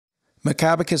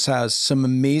Macabacus has some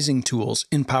amazing tools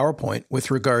in PowerPoint with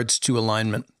regards to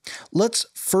alignment. Let's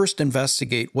first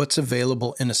investigate what's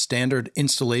available in a standard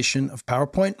installation of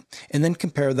PowerPoint and then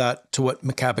compare that to what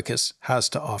Macabacus has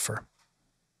to offer.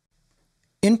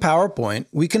 In PowerPoint,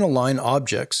 we can align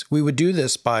objects. We would do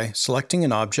this by selecting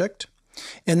an object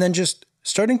and then just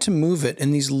starting to move it,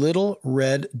 and these little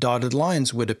red dotted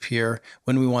lines would appear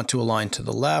when we want to align to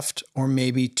the left or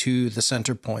maybe to the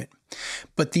center point.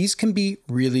 But these can be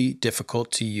really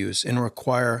difficult to use and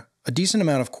require a decent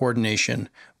amount of coordination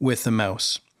with the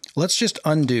mouse. Let's just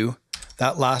undo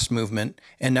that last movement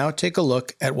and now take a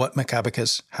look at what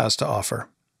Macabacus has to offer.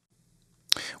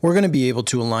 We're going to be able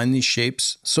to align these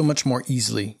shapes so much more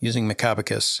easily using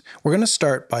Macabacus. We're going to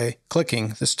start by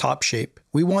clicking this top shape.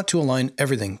 We want to align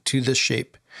everything to this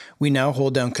shape. We now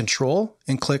hold down Control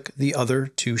and click the other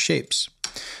two shapes.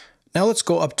 Now let's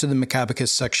go up to the Macabacus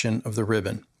section of the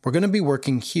ribbon. We're going to be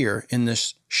working here in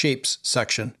this Shapes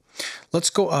section. Let's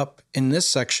go up in this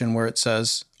section where it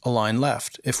says Align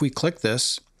Left. If we click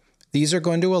this, these are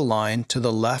going to align to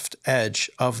the left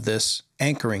edge of this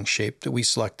anchoring shape that we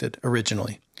selected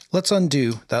originally. Let's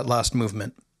undo that last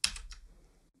movement.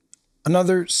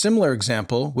 Another similar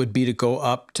example would be to go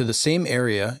up to the same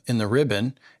area in the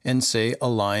ribbon and say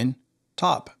Align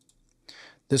Top.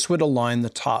 This would align the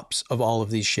tops of all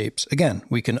of these shapes. Again,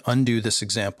 we can undo this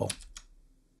example.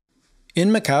 In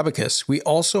Macabacus, we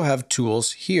also have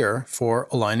tools here for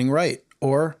aligning right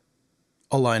or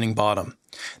aligning bottom.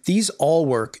 These all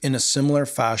work in a similar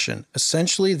fashion.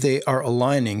 Essentially, they are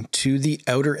aligning to the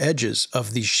outer edges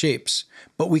of these shapes,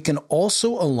 but we can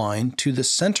also align to the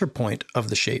center point of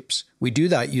the shapes. We do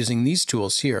that using these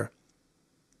tools here.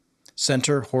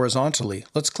 Center horizontally.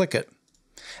 Let's click it.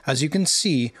 As you can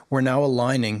see, we're now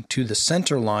aligning to the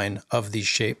center line of these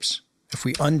shapes. If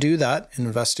we undo that and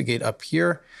investigate up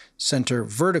here, center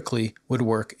vertically would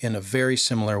work in a very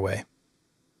similar way.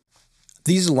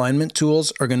 These alignment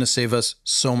tools are going to save us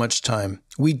so much time.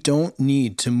 We don't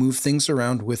need to move things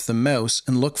around with the mouse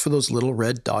and look for those little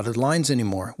red dotted lines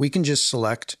anymore. We can just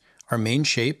select our main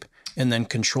shape and then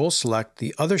Control select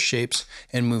the other shapes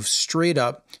and move straight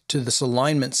up to this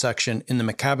alignment section in the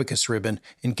Macabacus ribbon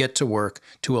and get to work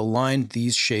to align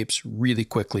these shapes really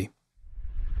quickly.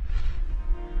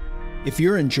 If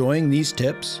you're enjoying these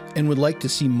tips and would like to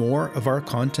see more of our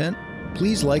content,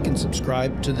 please like and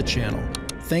subscribe to the channel.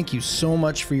 Thank you so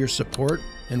much for your support,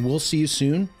 and we'll see you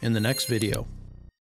soon in the next video.